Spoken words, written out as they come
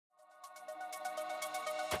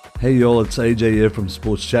Hey y'all, it's AJ here from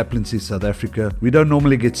Sports Chaplaincy South Africa. We don't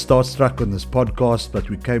normally get starstruck on this podcast, but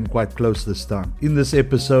we came quite close this time. In this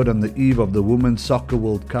episode, on the eve of the Women's Soccer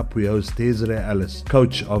World Cup, we host Desiree, Ellis,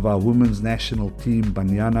 coach of our women's national team,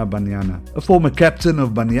 Banyana. A former captain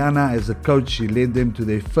of Banyana, as a coach, she led them to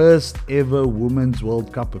their first ever Women's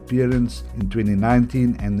World Cup appearance in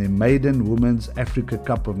 2019 and their maiden Women's Africa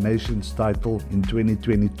Cup of Nations title in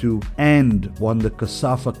 2022 and won the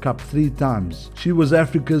COSAFA Cup 3 times. She was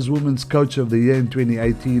Africa's Women's Coach of the Year in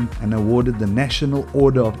 2018 and awarded the National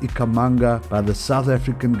Order of Ikamanga by the South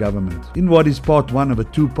African government. In what is part 1 of a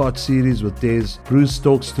 2-part series with Des, Bruce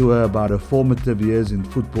talks to her about her formative years in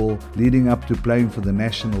football leading up to playing for the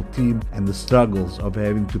national team and the struggles of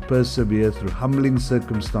having to persevere through humbling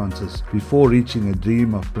circumstances before reaching a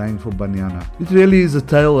dream of playing for Banyana. It really is a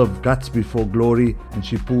tale of guts before glory, and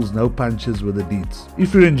she pulls no punches with the deeds.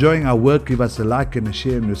 If you're enjoying our work, give us a like and a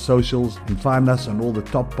share on your socials and find us on all the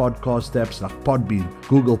top podcast apps like Podbean,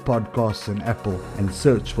 Google Podcasts and Apple, and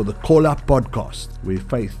search for the Call Up Podcast, where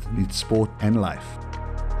faith meets sport and life.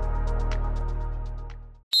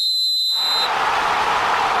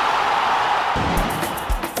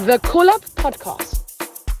 The Call Up Podcast,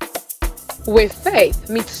 where faith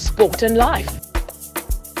meets sport and life.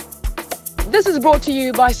 This is brought to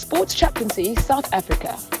you by Sports Chaplaincy South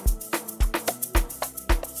Africa.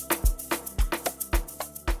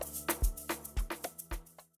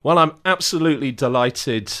 Well, I'm absolutely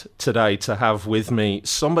delighted today to have with me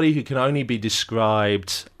somebody who can only be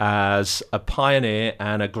described as a pioneer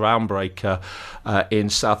and a groundbreaker in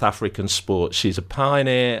South African sport. She's a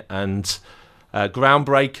pioneer and a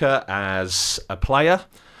groundbreaker as a player,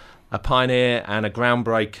 a pioneer and a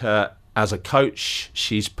groundbreaker as a coach.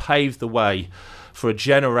 She's paved the way for a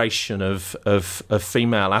generation of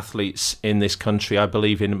female athletes in this country, I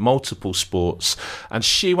believe, in multiple sports. And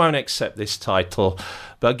she won't accept this title.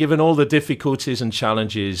 But given all the difficulties and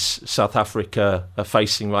challenges South Africa are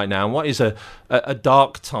facing right now, and what is a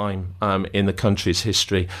dark time in the country's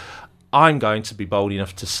history, I'm going to be bold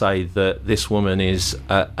enough to say that this woman is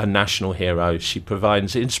a national hero. She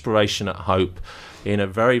provides inspiration and hope in a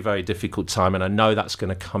very, very difficult time. And I know that's going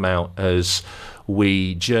to come out as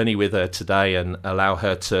we journey with her today and allow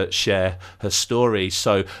her to share her story.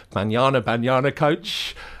 So Banyana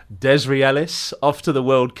coach, Desiree Ellis, off to the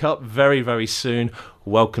World Cup very, very soon.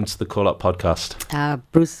 Welcome to the Call Up Podcast.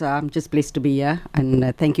 Bruce, I'm just blessed to be here,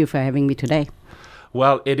 and thank you for having me today.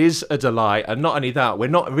 Well, it is a delight, and not only that, we're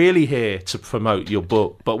not really here to promote your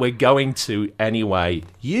book, but we're going to anyway.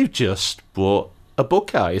 You've just brought a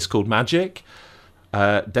book out. It's called Magic.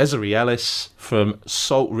 Desiree Ellis, from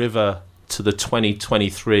Salt River to the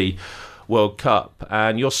 2023 World Cup,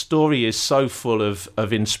 and your story is so full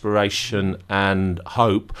of inspiration and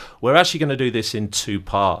hope. We're actually going to do this in 2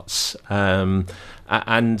 parts, and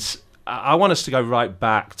I want us to go right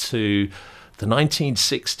back to the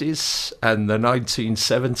 1960s and the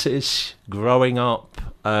 1970s, growing up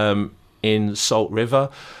in Salt River.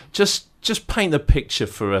 Just paint the picture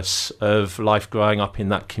for us of life growing up in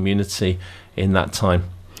that community in that time.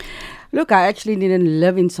 Look, I actually didn't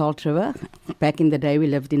live in Salt River. Back in the day, we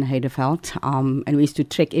lived in Heideveld, and we used to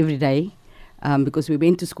trek every day because we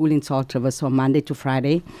went to school in Salt River, so Monday to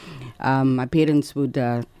Friday. My parents would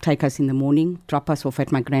take us in the morning, drop us off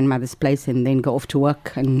at my grandmother's place, and then go off to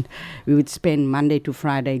work. And we would spend Monday to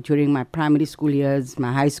Friday during my primary school years,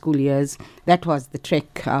 my high school years. That was the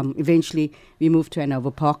trek. Eventually, we moved to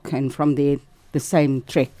Hanover Park, and from there, the same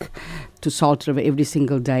trek to Salt River every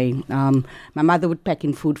single day. My mother would pack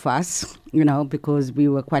in food for us, because we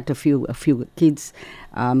were quite a few kids.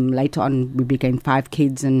 Later on, we became 5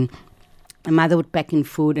 kids, and my mother would pack in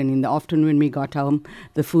food, and in the afternoon when we got home,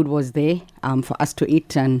 the food was there for us to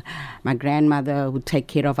eat, and my grandmother would take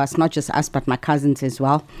care of us, not just us, but my cousins as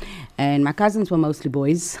well. And my cousins were mostly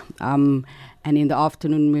boys. And in the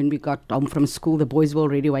afternoon when we got home from school, the boys were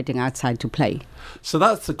already waiting outside to play. So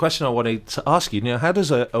that's the question I wanted to ask you. How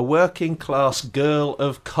does a working class girl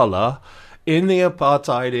of colour in the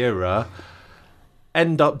apartheid era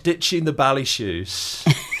end up ditching the bally shoes,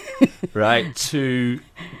 right, to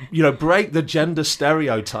break the gender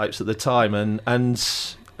stereotypes at the time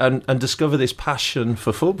and discover this passion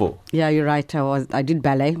for football? Yeah, you're right. I did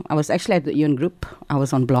ballet. I was actually at the Ian group. I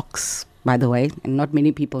was on blocks, by the way, and not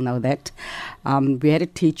many people know that. We had a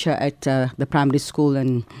teacher at the primary school,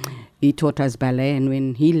 and he taught us ballet, and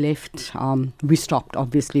when he left, we stopped,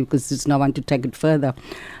 obviously, because there's no one to take it further.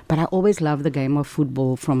 But I always loved the game of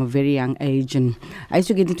football from a very young age, and I used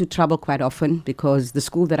to get into trouble quite often because the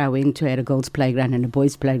school that I went to had a girls' playground and a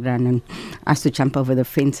boys' playground, and I used to jump over the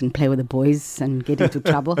fence and play with the boys and get into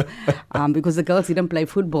trouble because the girls didn't play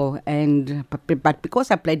football. But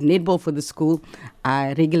because I played netball for the school,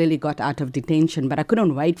 I regularly got out of detention, but I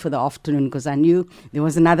couldn't wait for the afternoon because I knew there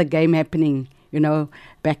was another game happening.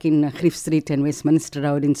 Back in Grief Street and Westminster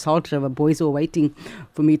Road in Salt River, boys were waiting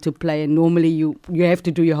for me to play. And normally you have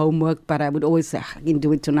to do your homework, but I would always say, I can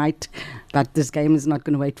do it tonight. But this game is not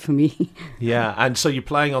going to wait for me. Yeah, and so you're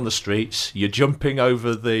playing on the streets, you're jumping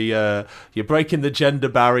over you're breaking the gender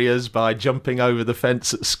barriers by jumping over the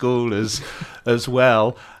fence at school as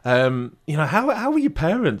well. How were your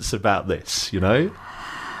parents about this,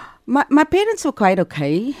 My parents were quite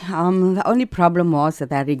okay. The only problem was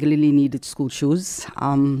that I regularly needed school shoes.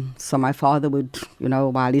 So my father would,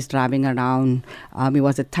 while he's driving around, he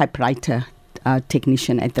was a typewriter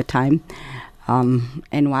technician at the time.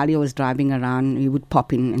 And while he was driving around, he would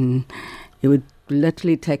pop in and he would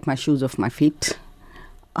literally take my shoes off my feet.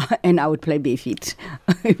 And I would play bare feet.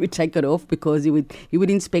 He would take it off because he would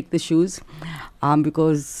inspect the shoes.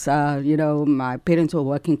 Because, my parents were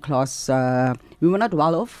working class. We were not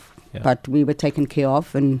well off. Yeah. But we were taken care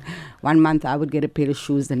of, and one month I would get a pair of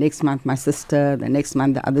shoes, the next month my sister, the next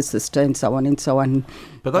month the other sister, and so on and so on.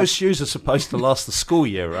 But those shoes are supposed to last the school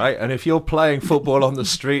year, right? And if you're playing football on the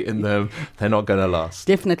street in them, they're not going to last.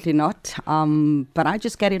 Definitely not. But I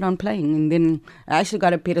just carried on playing, and then I actually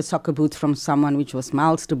got a pair of soccer boots from someone which was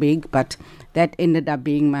miles too big, but that ended up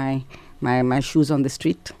being my shoes on the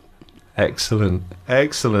street. Excellent.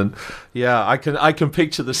 Yeah, I can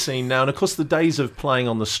picture the scene now, and of course the days of playing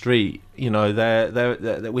on the street,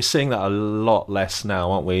 we're seeing that a lot less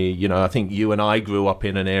now, aren't we? I think you and I grew up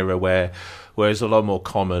in an era where it's a lot more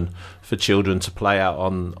common for children to play out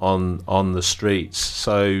on the streets.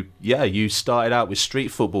 So yeah, you started out with street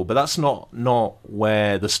football, but that's not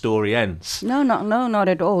where the story ends. No, not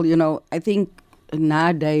at all. I think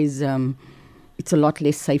nowadays it's a lot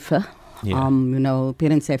less safer. Yeah.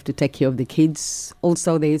 Parents have to take care of the kids.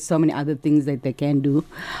 Also, there's so many other things that they can do,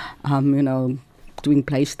 doing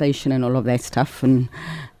PlayStation and all of that stuff, and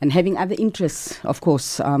having other interests, of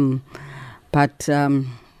course. But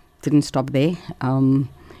didn't stop there.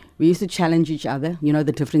 We used to challenge each other, the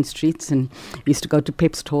different streets, and we used to go to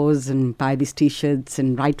pep stores and buy these T-shirts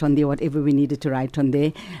and write on there whatever we needed to write on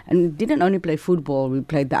there. And didn't only play football, we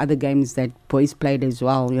played the other games that boys played as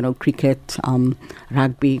well, cricket,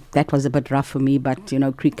 rugby. That was a bit rough for me, but,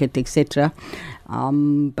 cricket, etc.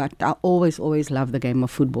 But I always loved the game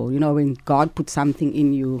of football. When God puts something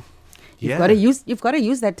in you, you've got to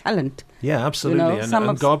use that talent. Yeah, absolutely.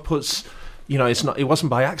 And God puts, it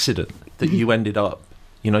wasn't by accident that you ended up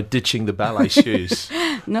ditching the ballet shoes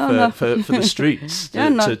for the streets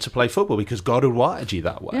to play football, because God had wired you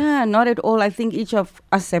that way. Yeah, not at all. I think each of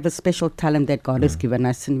us have a special talent that God has given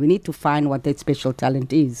us, and we need to find what that special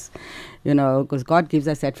talent is. Because God gives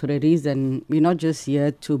us that for a reason. We're not just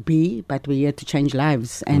here to be, but we're here to change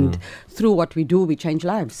lives. And through what we do, we change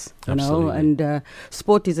lives. Absolutely. And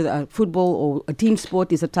sport is football or a team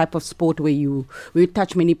sport is a type of sport where you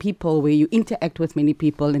touch many people, where you interact with many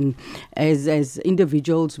people, and as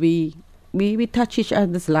individuals, we touch each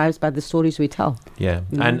other's lives by the stories we tell. Yeah,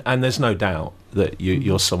 and there's no doubt that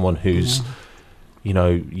you're someone who's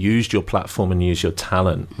used your platform and used your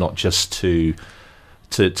talent not just to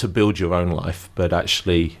build your own life, but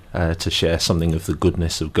actually to share something of the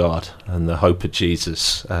goodness of God and the hope of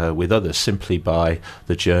Jesus with others, simply by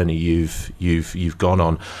the journey you've gone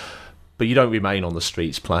on. But you don't remain on the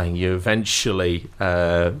streets playing. You eventually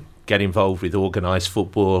get involved with organised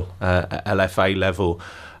football at LFA level.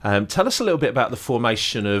 Tell us a little bit about the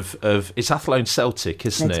formation of it's Athlone Celtic,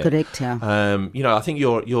 isn't it? That's correct, yeah. I think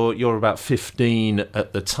you're about 15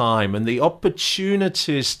 at the time, and the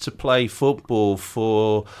opportunities to play football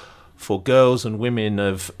for girls and women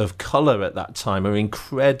of colour at that time are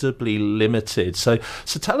incredibly limited. So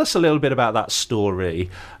tell us a little bit about that story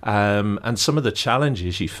and some of the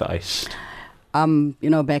challenges you faced.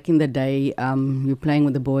 Back in the day, you're playing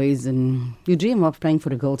with the boys and you dream of playing for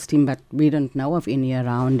the girls team, but we don't know of any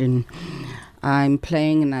around. And I'm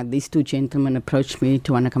playing, and these two gentlemen approached me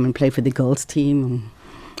to want to come and play for the girls team.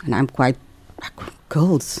 And I'm quite,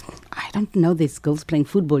 girls? I don't know there's girls playing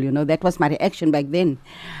football, That was my reaction back then.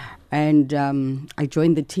 And I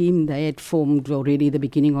joined the team. They had formed already the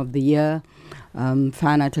beginning of the year.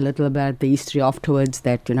 Found out a little about the history afterwards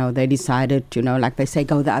that, they decided, like they say,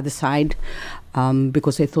 go the other side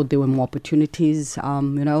because they thought there were more opportunities,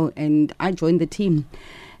 and I joined the team.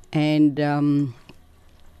 And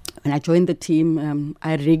when I joined the team,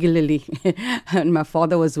 I regularly, and my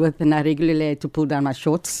father was with, and I regularly had to pull down my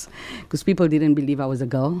shorts because people didn't believe I was a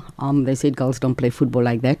girl. They said girls don't play football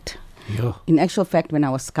like that. Yeah. In actual fact, when I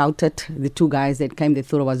was scouted, the two guys that came, they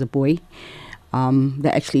thought I was a boy. They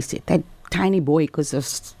actually said, that tiny boy, because of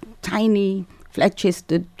tiny,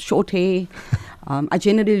 flat-chested, short hair. I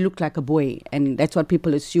generally looked like a boy, and that's what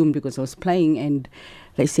people assumed because I was playing, and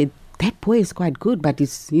they said, that boy is quite good, but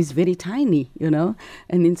he's very tiny, you know.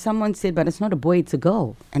 And then someone said, but it's not a boy, it's a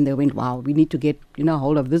girl. And they went, wow, we need to get,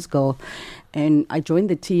 hold of this girl. And I joined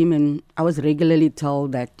the team, and I was regularly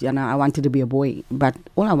told that, I wanted to be a boy. But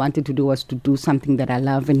all I wanted to do was to do something that I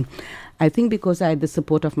love. And I think because I had the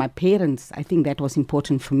support of my parents, I think that was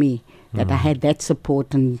important for me, that I had that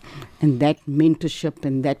support and that mentorship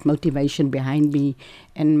and that motivation behind me.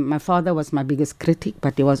 And my father was my biggest critic,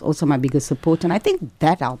 but he was also my biggest support. And I think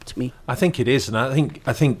that helped me. I think it is. And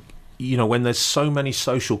I think when there's so many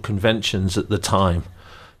social conventions at the time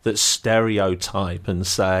that stereotype and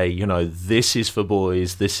say, this is for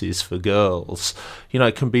boys, this is for girls,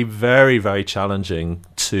 it can be very, very challenging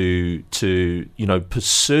to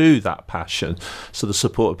pursue that passion. So the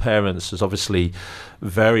support of parents is obviously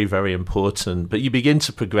very, very important. But you begin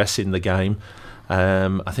to progress in the game.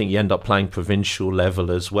 I think you end up playing provincial level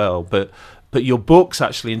as well. But your book's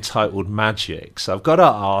actually entitled Magic. So I've got to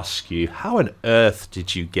ask you, how on earth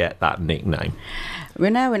did you get that nickname?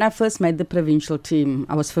 When I first made the provincial team,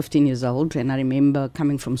 I was 15 years old, and I remember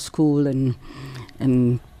coming from school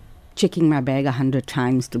and checking my bag 100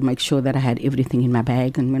 times to make sure that I had everything in my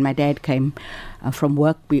bag. And when my dad came from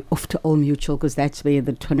work, we off to Old Mutual because that's where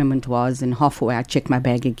the tournament was. And halfway, I checked my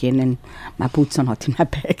bag again, and my boots are not in my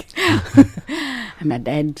bag. And my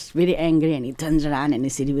dad's very angry, and he turns around and he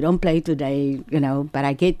said, "We don't play today, but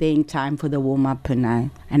I get there in time for the warm up, and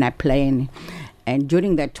I play." And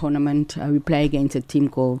during that tournament, we play against a team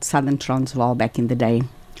called Southern Transvaal back in the day.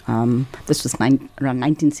 This was around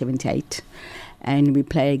 1978. And we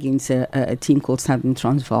play against a team called Southern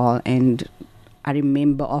Transvaal. And I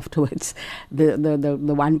remember afterwards, the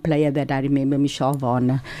one player that I remember, Michelle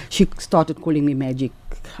Warner, she started calling me Magic.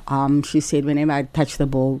 She said whenever I touched the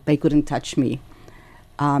ball, they couldn't touch me.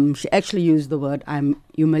 She actually used the word, I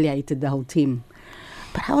humiliated the whole team.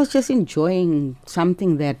 But I was just enjoying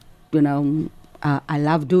something that, I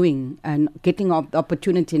love doing and getting the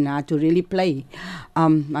opportunity now to really play.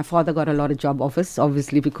 My father got a lot of job offers,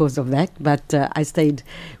 obviously because of that, but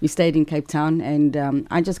we stayed in Cape Town, and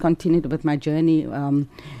I just continued with my journey,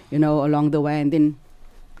 along the way. And then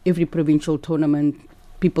every provincial tournament,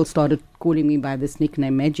 people started calling me by this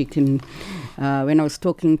nickname, Magic. And when I was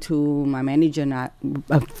talking to my manager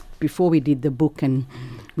before we did the book, and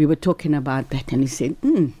we were talking about that, and he said,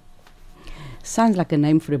 sounds like a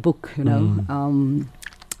name for a book, And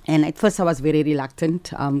at first I was very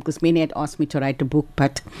reluctant because many had asked me to write a book,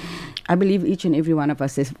 but I believe each and every one of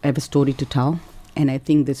us have a story to tell. And I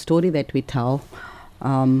think the story that we tell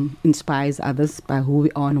inspires others by who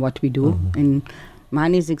we are and what we do. And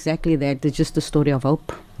mine is exactly that. It's just a story of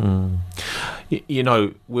hope.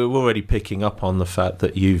 We're already picking up on the fact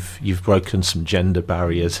that you've broken some gender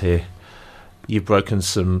barriers here. You've broken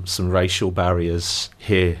some racial barriers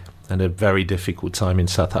here. And a very difficult time in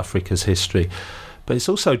South Africa's history. But it's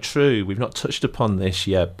also true, we've not touched upon this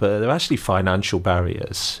yet, but there are actually financial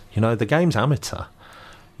barriers. The game's amateur.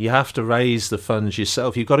 You have to raise the funds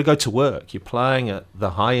yourself. You've got to go to work. You're playing at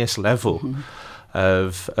the highest level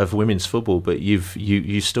of women's football, but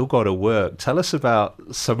you still got to work. Tell us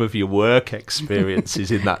about some of your work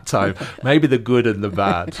experiences in that time, maybe the good and the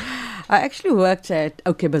bad. I actually worked at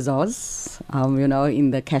OK Bazaars,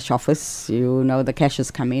 in the cash office. The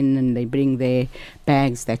cashiers come in and they bring their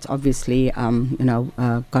bags that's obviously,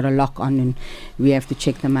 got a lock on, and we have to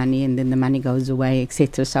check the money, and then the money goes away,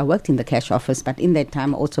 etc. So I worked in the cash office, but in that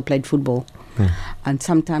time I also played football. And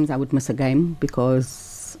sometimes I would miss a game because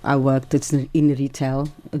I worked in retail.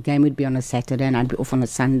 A game would be on a Saturday and I'd be off on a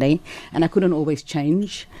Sunday, and I couldn't always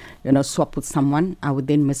change, swap with someone. I would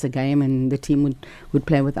then miss a game and the team would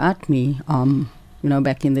play without me.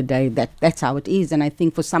 Back in the day, that's how it is. And I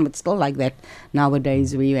think for some it's still like that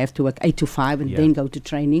nowadays, where you have to work 8 to 5 and then go to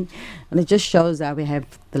training. And it just shows that we have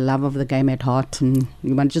the love of the game at heart, and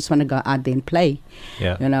we just want to go out there and play.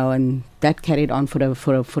 And that carried on for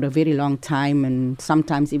a very long time, and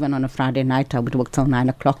sometimes even on a Friday night I would work till 9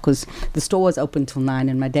 o'clock because the store was open till 9,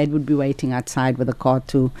 and my dad would be waiting outside with a car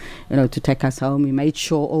to take us home. He made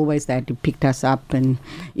sure always that he picked us up, and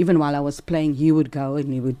even while I was playing, he would go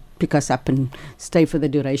and he would pick us up and stay for the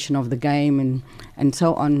duration of the game, and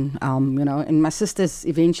so on. And my sisters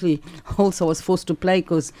eventually also was forced to play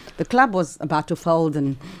because the club was about to fold,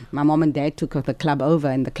 and my mom and dad took the club over,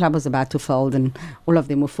 and the club was about to fold, and all of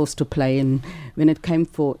them were forced to play. And when it came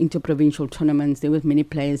for interprovincial tournaments, there were many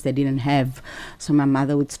players they didn't have, so my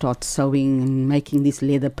mother would start sewing and making these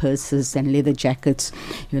leather purses and leather jackets,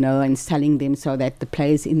 and selling them so that the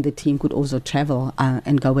players in the team could also travel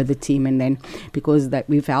and go with the team. And then because that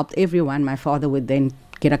we've helped everyone, my father would then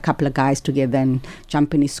get a couple of guys together and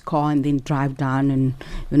jump in his car and then drive down and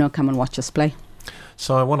come and watch us play.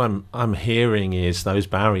 So what I'm hearing is those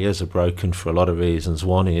barriers are broken for a lot of reasons.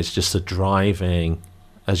 One is just the driving,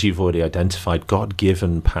 as you've already identified,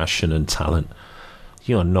 God-given passion and talent.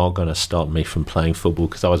 You are not going to stop me from playing football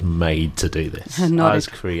because I was made to do this. I was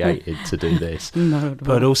created to do this.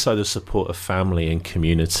 But also the support of family and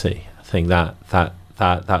community. I think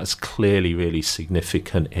that's clearly really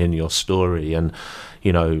significant in your story, and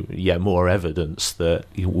more evidence that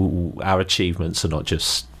our achievements are not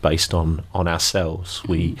just based on ourselves.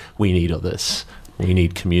 We need others. We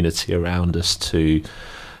need community around us to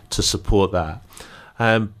support that.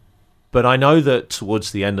 But I know that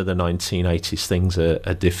towards the end of the 1980s, things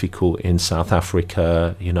are difficult in South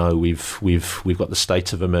Africa. We've got the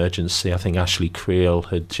state of emergency. I think Ashley Creel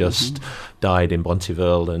had just died in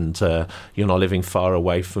Bonteville, and you're not living far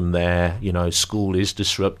away from there. School is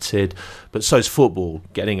disrupted, but so is football.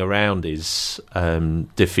 Getting around is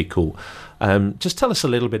difficult. Just tell us a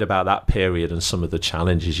little bit about that period and some of the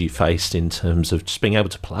challenges you faced in terms of just being able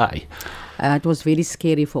to play. It was very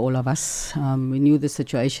scary for all of us. We knew the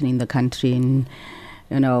situation in the country, and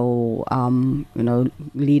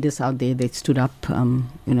leaders out there that stood up,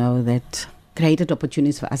 that created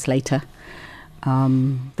opportunities for us later.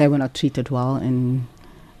 They were not treated well, and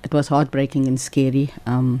it was heartbreaking and scary.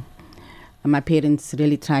 And my parents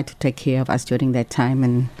really tried to take care of us during that time,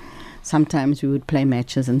 and sometimes we would play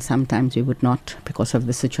matches and sometimes we would not because of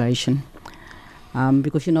the situation.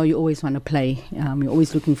 Because you always want to play. You're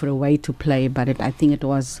always looking for a way to play, but I think it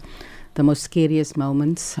was the most scariest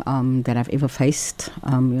moments that I've ever faced.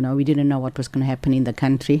 We didn't know what was going to happen in the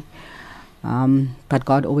country, but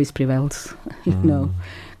God always prevails.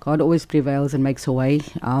 God always prevails and makes a way.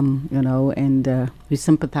 And we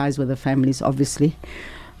sympathize with the families, obviously,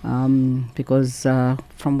 because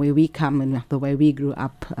from where we come and the way we grew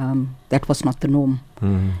up, that was not the norm.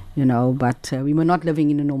 But we were not living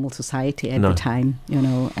in a normal society at the time,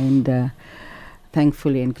 and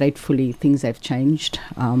thankfully and gratefully things have changed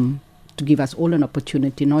to give us all an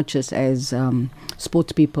opportunity, not just as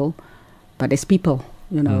sports people, but as people,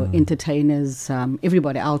 entertainers,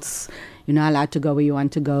 everybody else. You're not allowed to go where you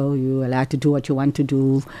want to go. You're allowed to do what you want to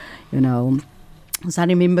do, So I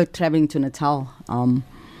remember traveling to Natal,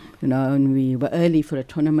 and we were early for a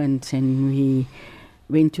tournament, and we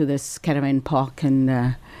went to this caravan park,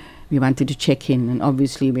 and we wanted to check in, and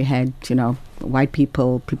obviously we had white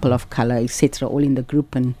people, people of color, etc., all in the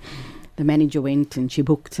group, and the manager went and she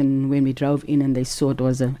booked, and when we drove in and they saw it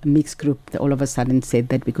was a mixed group, they all of a sudden said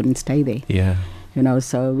that we couldn't stay there.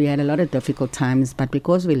 So we had a lot of difficult times, but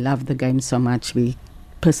because we loved the game so much, we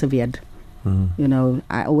persevered.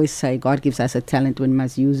 I always say God gives us a talent. We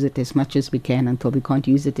must use it as much as we can until we can't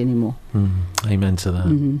use it anymore. Amen to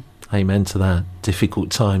that. Amen to that.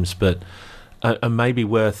 Difficult times, but maybe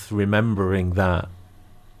worth remembering that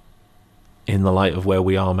in the light of where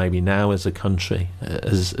we are maybe now as a country,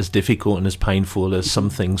 as difficult and as painful as some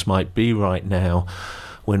things might be right now,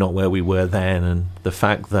 we're not where we were then. And the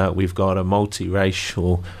fact that we've got a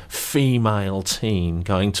multiracial female team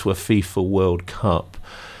going to a FIFA World Cup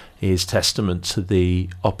is testament to the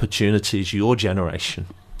opportunities your generation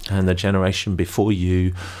and the generation before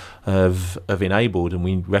you have enabled. And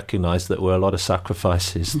we recognise that there were a lot of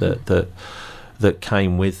sacrifices that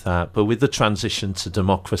came with that. But with the transition to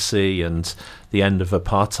democracy and the end of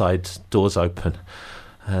apartheid, doors open.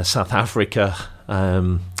 South Africa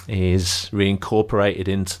is reincorporated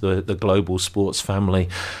into the global sports family.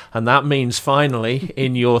 And that means finally,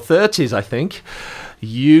 in your 30s, I think,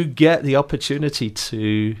 you get the opportunity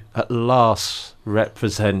to at last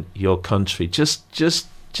represent your country. Just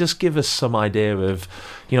give us some idea of,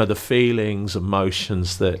 the feelings,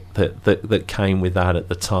 emotions that came with that at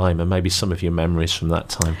the time, and maybe some of your memories from that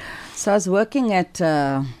time. So I was working at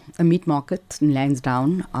a meat market in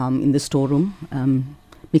Lansdowne, in the storeroom,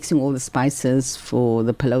 mixing all the spices for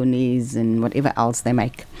the polonies and whatever else they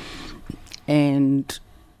make. And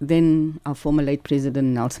then our former late president,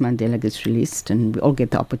 Nelson Mandela, gets released, and we all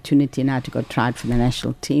get the opportunity now to go try for the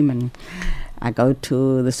national team. And I go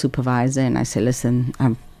to the supervisor and I say, listen,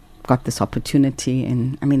 I've got this opportunity,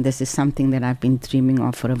 and I mean, this is something that I've been dreaming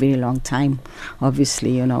of for a very long time.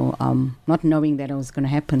 Obviously, not knowing that it was going to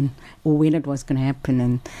happen or when it was going to happen.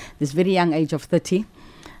 And this very young age of 30,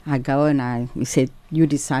 I go and we said, you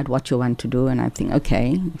decide what you want to do. And I think,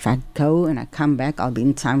 okay, if I go and I come back, I'll be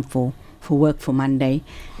in time for work for Monday,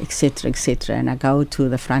 etc., etc. And I go to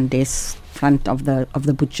the front of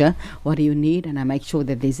the butcher. What do you need? And I make sure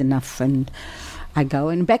that there's enough. And I go.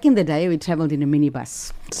 And back in the day, we traveled in a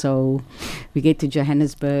minibus. So we get to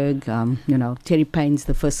Johannesburg. Terry Payne's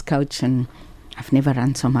the first coach, and I've never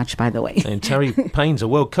run so much, by the way. And Terry Payne's a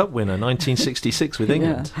World Cup winner, 1966 with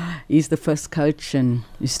England. Yeah. He's the first coach, and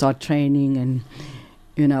you start training, and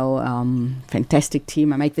fantastic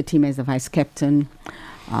team. I make the team as the vice captain,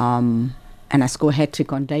 and I score a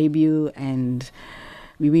hat-trick on debut, and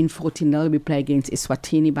we win 14-0. We play against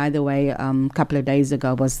Eswatini, by the way. A couple of days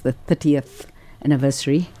ago was the 30th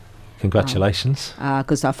anniversary. Congratulations.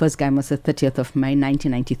 Because our first game was the 30th of May,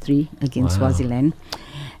 1993, against Swaziland.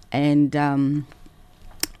 And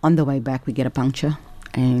on the way back, we get a puncture,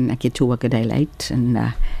 and I get to work a day late.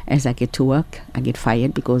 And as I get to work, I get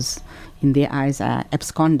fired because in their eyes, I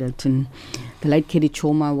absconded. And the late Kedi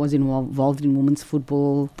Choma was involved in women's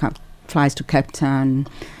football, flies to Cape Town,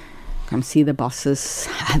 come see the bosses.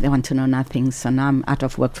 They want to know nothing. So now I'm out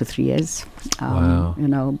of work for 3 years. Wow.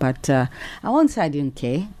 But I won't say I didn't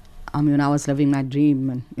care. I was living my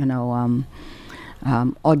dream, and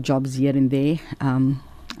odd jobs here and there.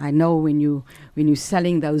 I know when you're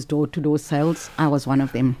selling those door-to-door sales, I was one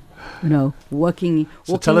of them. Working.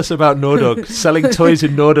 So tell us about Noordhoek, selling toys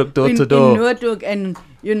in Noordhoek door-to-door. In Noordhoek, and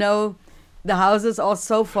the houses are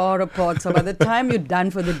so far apart. So by the time you're done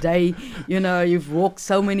for the day, you've walked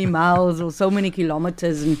so many miles or so many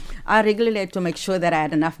kilometers. And I regularly had to make sure that I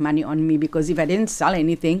had enough money on me, because if I didn't sell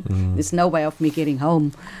anything, there's no way of me getting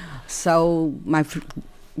home. So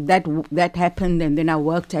that happened, and then I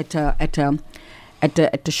worked at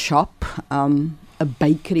a shop, a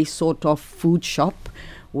bakery sort of food shop,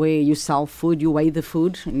 where you sell food, you weigh the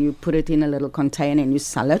food, and you put it in a little container and you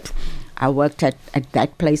sell it. I worked at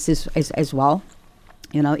that place as well,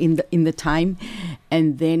 in the time.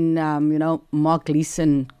 And then, Mark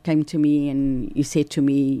Gleason came to me and he said to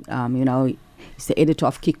me, he's the editor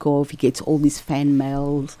of Kickoff. He gets all these fan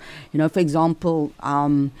mails. For example,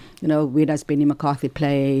 where does Benny McCarthy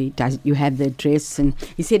play? You have the address? And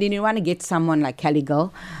he said he didn't want to get someone like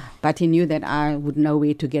Caligal, but he knew that I would know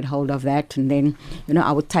where to get hold of that. And then,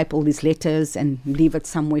 I would type all these letters and leave it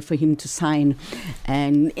somewhere for him to sign.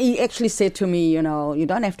 And he actually said to me, you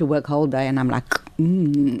don't have to work whole day. And I'm like,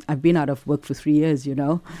 I've been out of work for 3 years,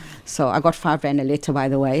 So I got R5 a letter, by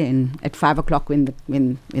the way. And at 5 o'clock when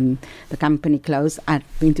the company closed, I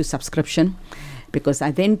went to subscription, because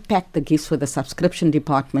I then packed the gifts for the subscription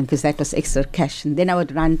department, because that was extra cash. And then I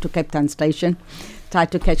would run to Cape Town Station, try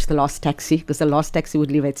to catch the last taxi, because the last taxi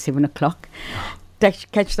would leave at 7 o'clock.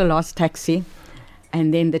 Catch the last taxi,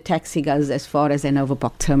 and then the taxi goes as far as Hanover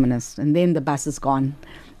Park Terminus, and then the bus is gone.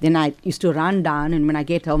 Then I used to run down, and when I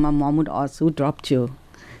get home, my mom would ask, who dropped you?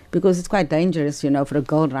 Because it's quite dangerous, for a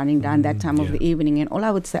girl running down that time of the evening. And all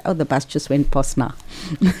I would say, the bus just went past now.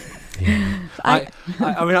 Yeah.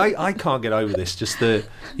 I can't get over this. Just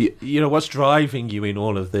what's driving you in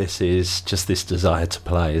all of this is just this desire to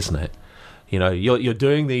play, isn't it? You're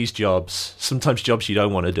doing these jobs, sometimes jobs you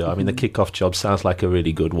don't want to do. I mean, the kickoff job sounds like a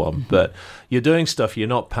really good one, but you're doing stuff you're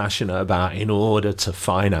not passionate about in order to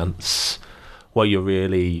finance what you're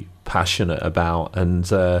really passionate about.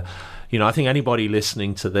 And I think anybody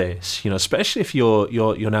listening to this, especially if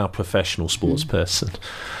you're now a professional sports person,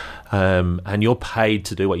 and you're paid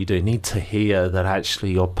to do what you do, need to hear that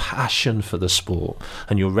actually your passion for the sport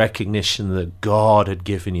and your recognition that God had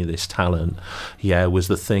given you this talent, was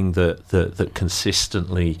the thing that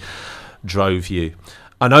consistently drove you.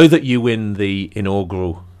 I know that you win the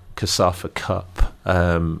inaugural COSAFA Cup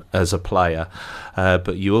as a player,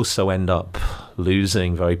 but you also end up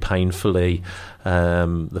losing very painfully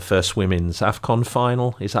the first women's AFCON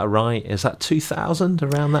final. Is that right? Is that 2000,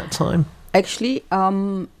 around that time? Actually,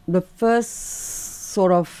 the first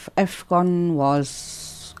sort of AFCON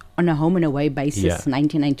was on a home and away basis,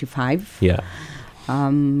 1995. Yeah.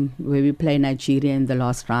 Where we played Nigeria in the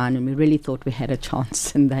last round, and we really thought we had a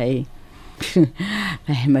chance, and they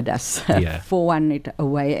hammered us. 4-1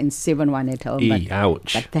 away and 7-1 at home.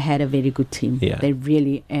 Ouch. But they had a very good team. Yeah. They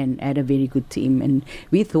really had a very good team, and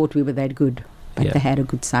we thought we were that good. but they had a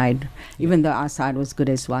good side, even though our side was good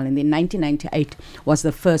as well. And then 1998 was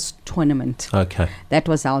the first tournament. Okay. That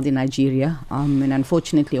was held in Nigeria. And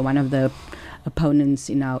unfortunately, one of the opponents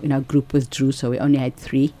in our group withdrew, so we only had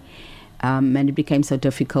 3. And it became so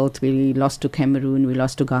difficult. We lost to Cameroon, we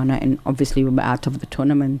lost to Ghana, and obviously we were out of the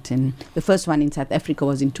tournament. And the first one in South Africa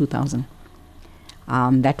was in 2000.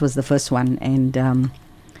 That was the first one, and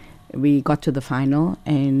we got to the final,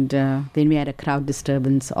 and then we had a crowd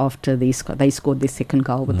disturbance after they scored their second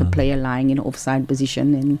goal with the player lying in offside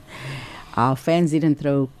position, and our fans didn't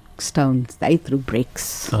throw stones, they threw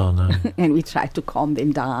bricks. Oh no. And we tried to calm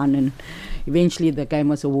them down, and eventually the game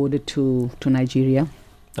was awarded to Nigeria.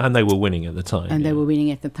 And they were winning at the time. And they were winning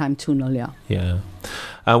at the time 2-0, yeah. Yeah.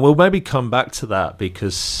 And we'll maybe come back to that,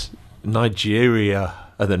 because Nigeria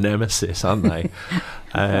are the nemesis, aren't they?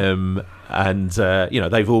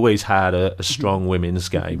 They've always had a strong women's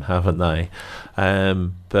game, haven't they?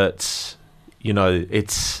 But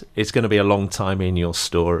it's going to be a long time in your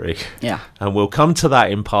story. Yeah. And we'll come to that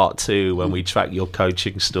in part 2 when we track your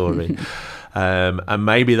coaching story. And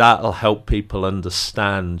maybe that'll help people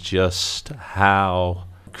understand just how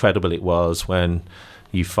incredible it was when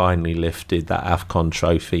you finally lifted that AFCON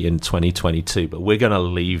trophy in 2022. But we're going to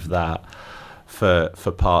leave that for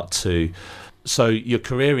part 2. So your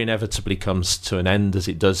career inevitably comes to an end, as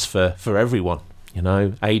it does for everyone.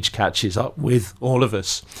 Age catches up with all of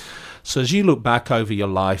us. So as you look back over your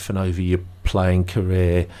life and over your playing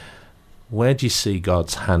career, where do you see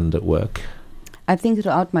God's hand at work? I think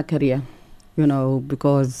throughout my career,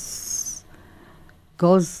 because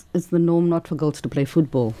girls, it's the norm not for girls to play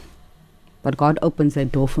football. But God opens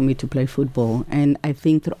that door for me to play football. And I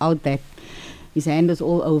think throughout that, His hand is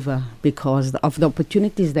all over because of the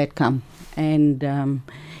opportunities that come. And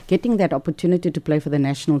getting that opportunity to play for the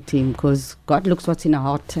national team, because God looks what's in our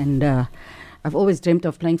heart. And I've always dreamt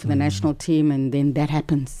of playing for the national team, and then that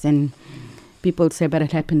happens. And people say, but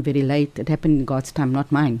it happened very late. It happened in God's time,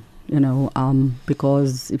 not mine.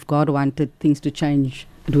 Because if God wanted things to change,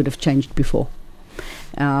 it would have changed before.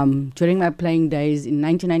 During my playing days in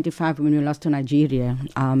 1995, when we lost to Nigeria,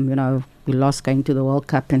 we lost going to the World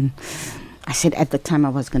Cup, and I said at the time I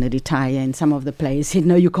was going to retire, and some of the players said,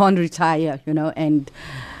 no, you can't retire, and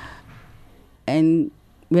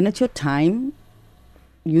when it's your time,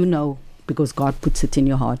 because God puts it in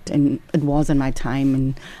your heart, and it wasn't my time,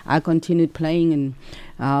 and I continued playing, and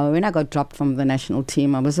when I got dropped from the national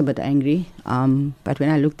team, I was a bit angry, but when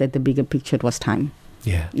I looked at the bigger picture, it was time.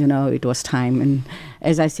 Yeah. It was time. And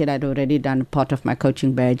as I said, I'd already done part of my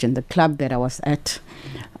coaching badge, and the club that I was at,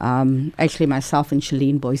 actually myself and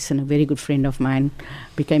Shalene Boyson, a very good friend of mine,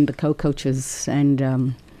 became the co-coaches.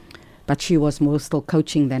 And but she was more still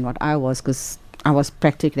coaching than what I was, because I was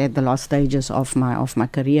practically at the last stages of my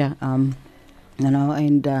career. And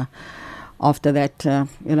after that,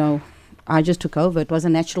 I just took over. It was a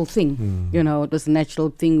natural thing. It was a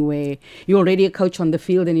natural thing where you're already a coach on the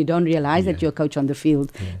field and you don't realize that you're a coach on the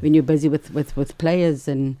field when you're busy with players.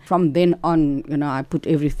 And from then on, I put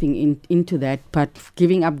everything into that. But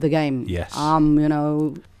giving up the game, yes.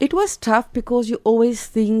 It was tough because you always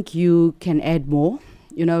think you can add more.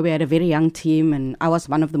 We had a very young team, and I was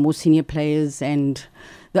one of the more senior players. And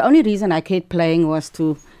the only reason I kept playing was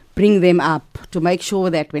to bring them up, to make sure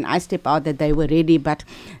that when I step out that they were ready. But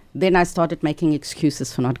then I started making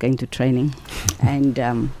excuses for not going to training. And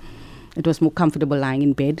it was more comfortable lying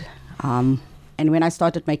in bed. And when I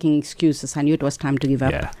started making excuses, I knew it was time to give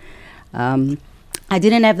up. Yeah. I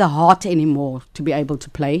didn't have the heart anymore to be able to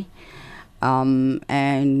play.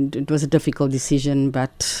 And it was a difficult decision,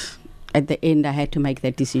 but at the end I had to make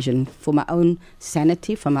that decision for my own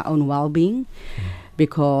sanity, for my own well-being,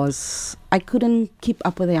 because I couldn't keep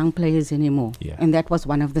up with the young players anymore. Yeah. And that was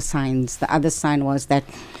one of the signs. The other sign was that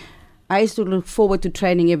I used to look forward to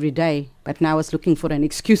training every day, but now I was looking for an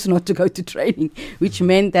excuse not to go to training, which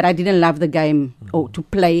meant that I didn't love the game or to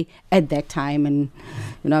play at that time. And,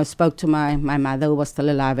 I spoke to my mother, who was still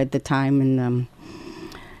alive at the time,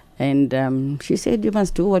 and she said, you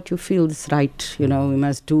must do what you feel is right, you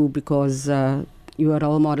must do, because you are a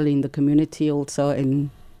role model in the community also, and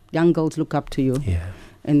young girls look up to you. Yeah.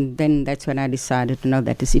 And then that's when I decided,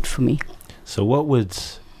 that is it for me. So what would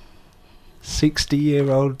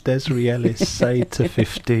 60-year-old Desiree Ellis say to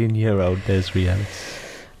 15-year-old Desiree Ellis?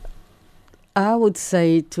 I would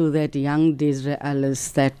say to that young Desiree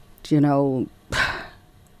Ellis that,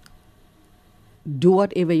 do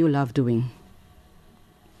whatever you love doing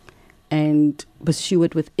and pursue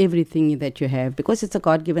it with everything that you have, because it's a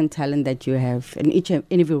God-given talent that you have, and each and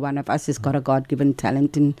every one of us has got a God-given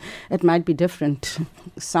talent, and it might be different.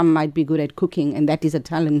 Some might be good at cooking, and that is a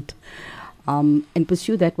talent. and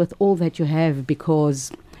pursue that with all that you have,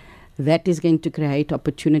 because that is going to create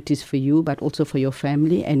opportunities for you, but also for your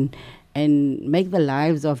family, and make the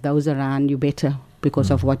lives of those around you better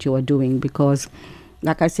because of what you are doing. Because,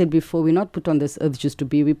 like I said before, we're not put on this earth just to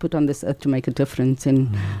be. We put on this earth to make a difference.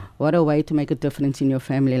 And what a way to make a difference in your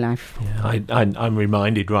family life. Yeah, I'm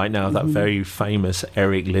reminded right now of that very famous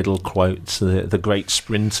Eric Liddell quote, the great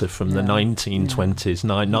sprinter from the 1920s.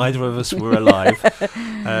 Neither of us were alive.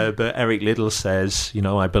 But Eric Liddell says,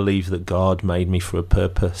 I believe that God made me for a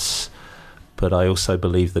purpose, but I also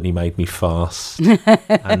believe that he made me fast.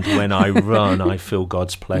 And when I run, I feel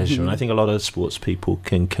God's pleasure. And I think a lot of sports people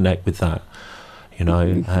can connect with that.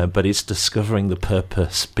 But it's discovering the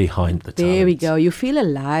purpose behind the talent. There we go. You feel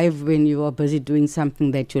alive when you are busy doing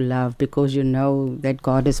something that you love, because you know that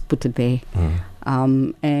God has put it there.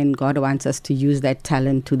 And God wants us to use that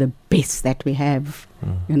talent to the best that we have,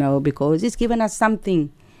 because He's given us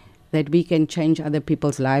something that we can change other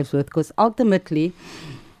people's lives with. Because ultimately,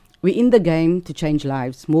 we're in the game to change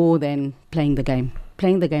lives more than playing the game.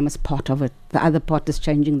 Playing the game is part of it. The other part is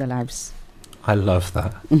changing the lives. I love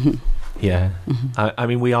that. Yeah. I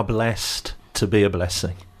mean, we are blessed to be a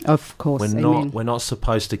blessing. Of course. We're not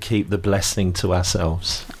supposed to keep the blessing to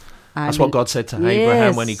ourselves. That's what God said to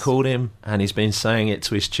Abraham when he called him, and He's been saying it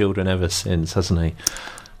to His children ever since, hasn't He?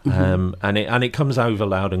 And it comes over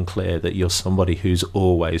loud and clear that you're somebody who's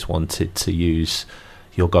always wanted to use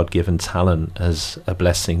your God-given talent as a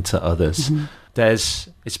blessing to others. Des,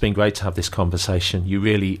 it's been great to have this conversation. You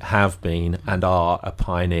really have been and are a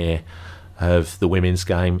pioneer of the women's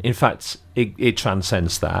game. In fact, it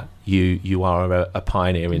transcends that. You are a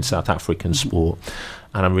pioneer in South African sport,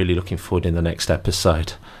 and I'm really looking forward in the next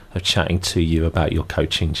episode of chatting to you about your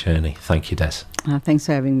coaching journey. Thank you, Des. Thanks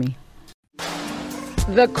for having me.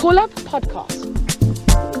 The Call Up Podcast,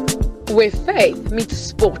 where faith meets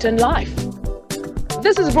sport and life.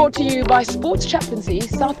 This is brought to you by Sports Chaplaincy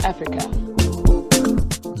South Africa.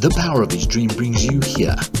 The power of his dream brings you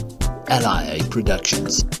here. LIA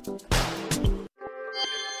Productions.